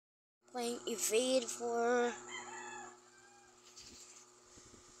playing Evade for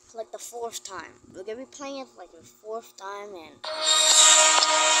like the 4th time. We're gonna be playing it for like the 4th time, and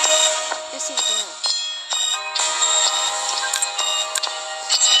let's see what we have.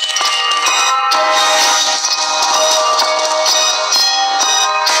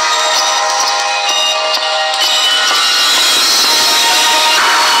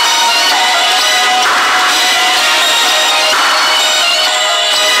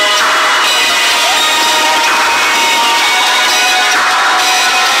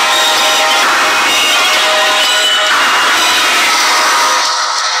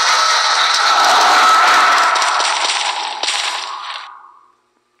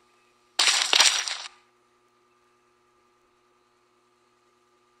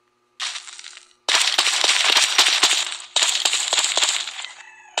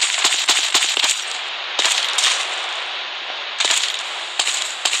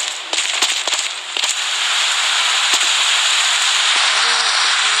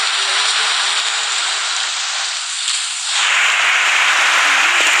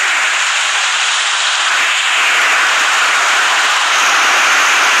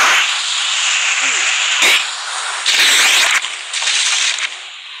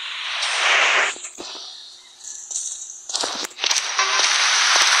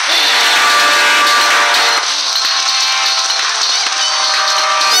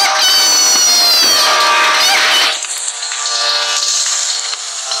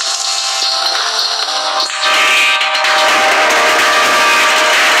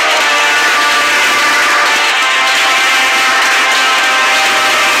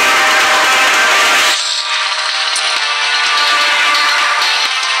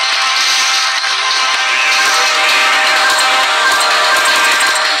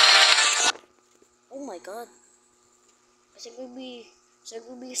 Oh my god. It's gonna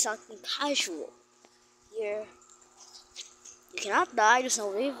be something casual. Here. You cannot die, there's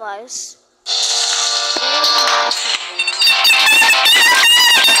no revives.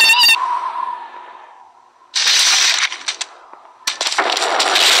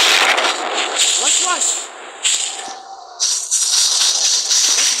 Let's rush!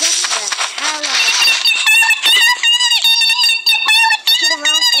 Let's get the hell out of here. Get the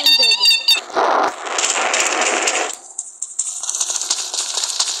round ended.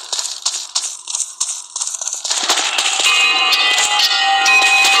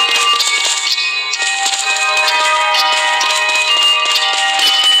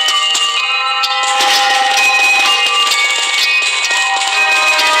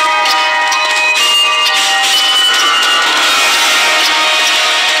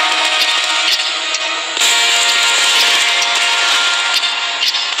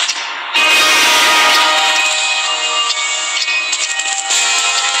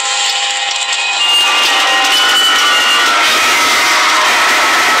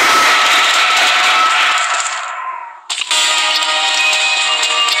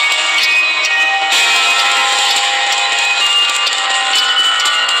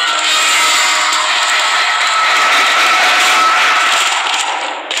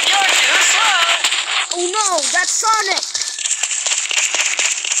 Oh no, that's Sonic!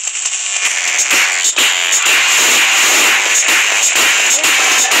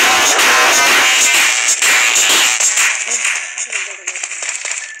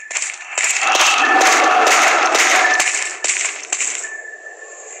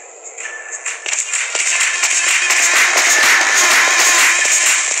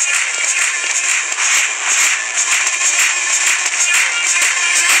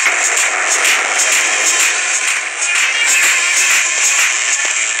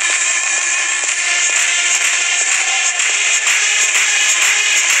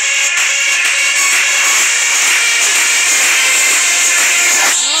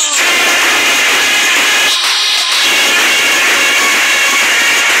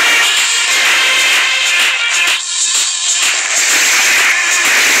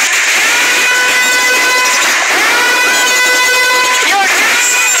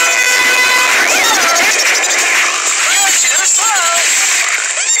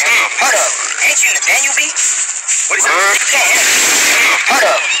 What is that? Hold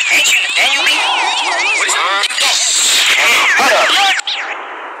up. Ain't you Nathaniel B? What is that? Hold up.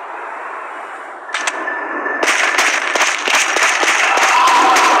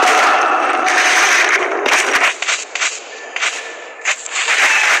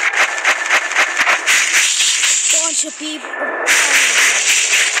 Bunch of people.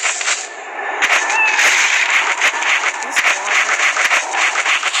 This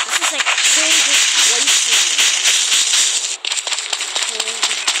is like crazy wasteland.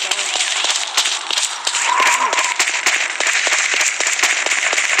 Crazy dark.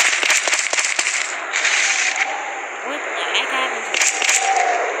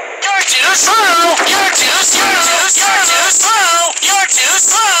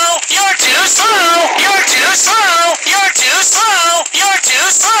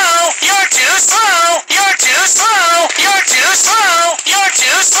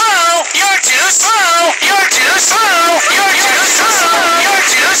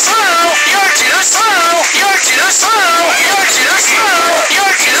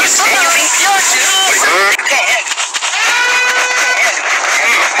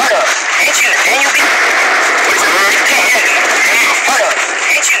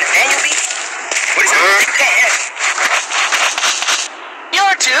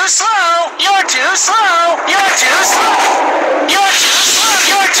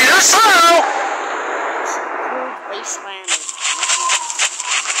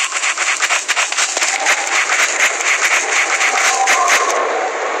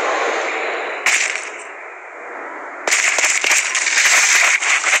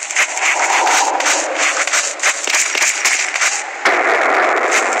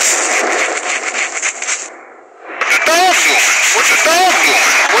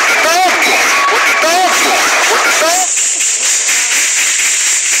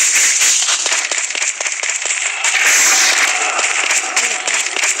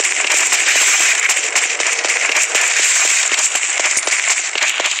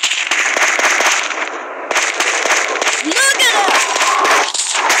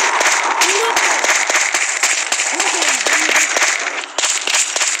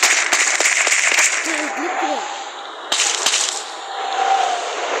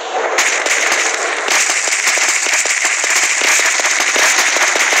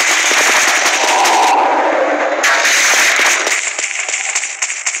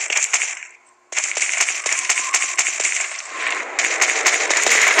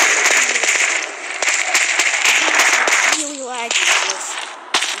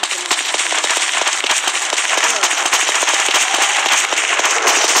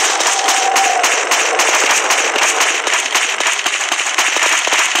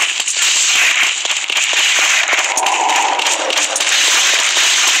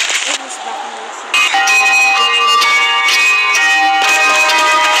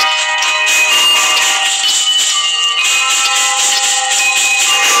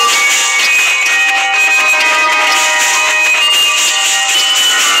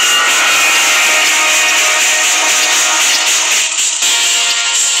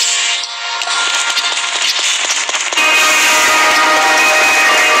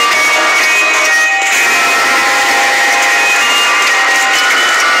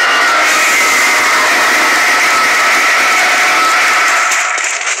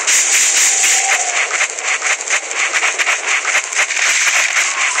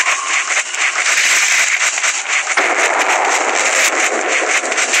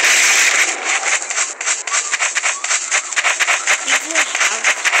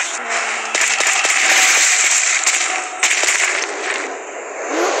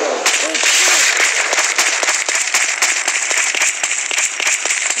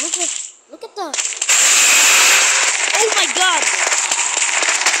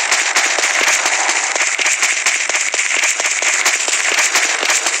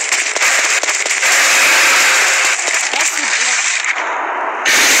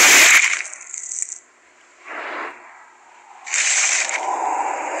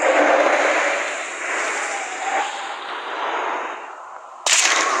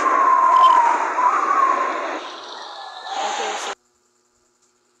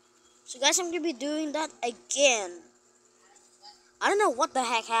 guys, I'm gonna be doing that again. I don't know what the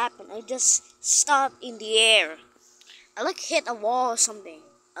heck happened. I just stopped in the air. I like hit a wall or something.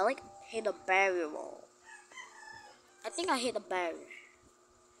 I like hit a barrier wall. I think I hit a barrier.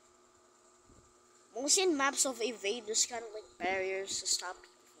 Mostly in maps of Evade, there's kind of like barriers to stop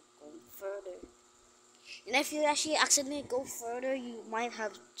people from going further. And if you actually accidentally go further, you might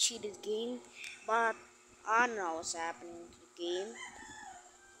have cheated the game. But I don't know what's happening to the game.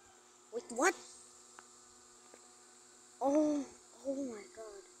 Wait, what? Oh my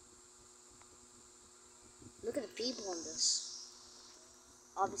god. Look at the people on this.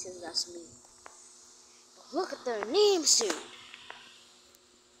 Obviously that's me. But look at their names, dude.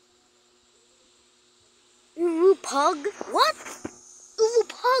 Ooh, Pug? What? Ooh,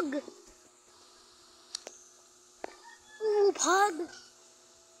 Pug. Ooh, Pug.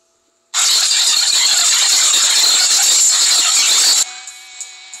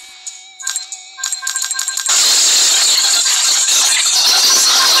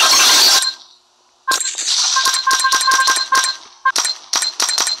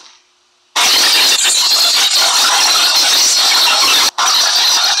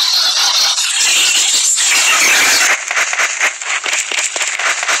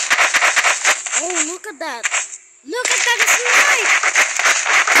 Oh, look at that. Look at that, it's night.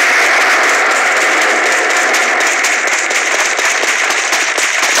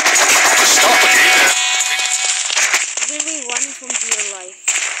 Really running from real life.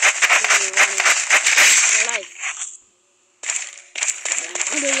 Really running real life.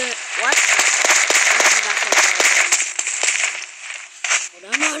 What?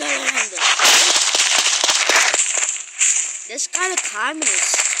 This kind of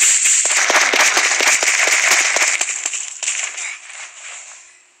communist.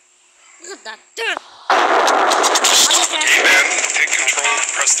 Look at that dirt. Game in. Hit control.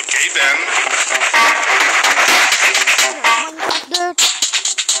 Press the game in. Dirt.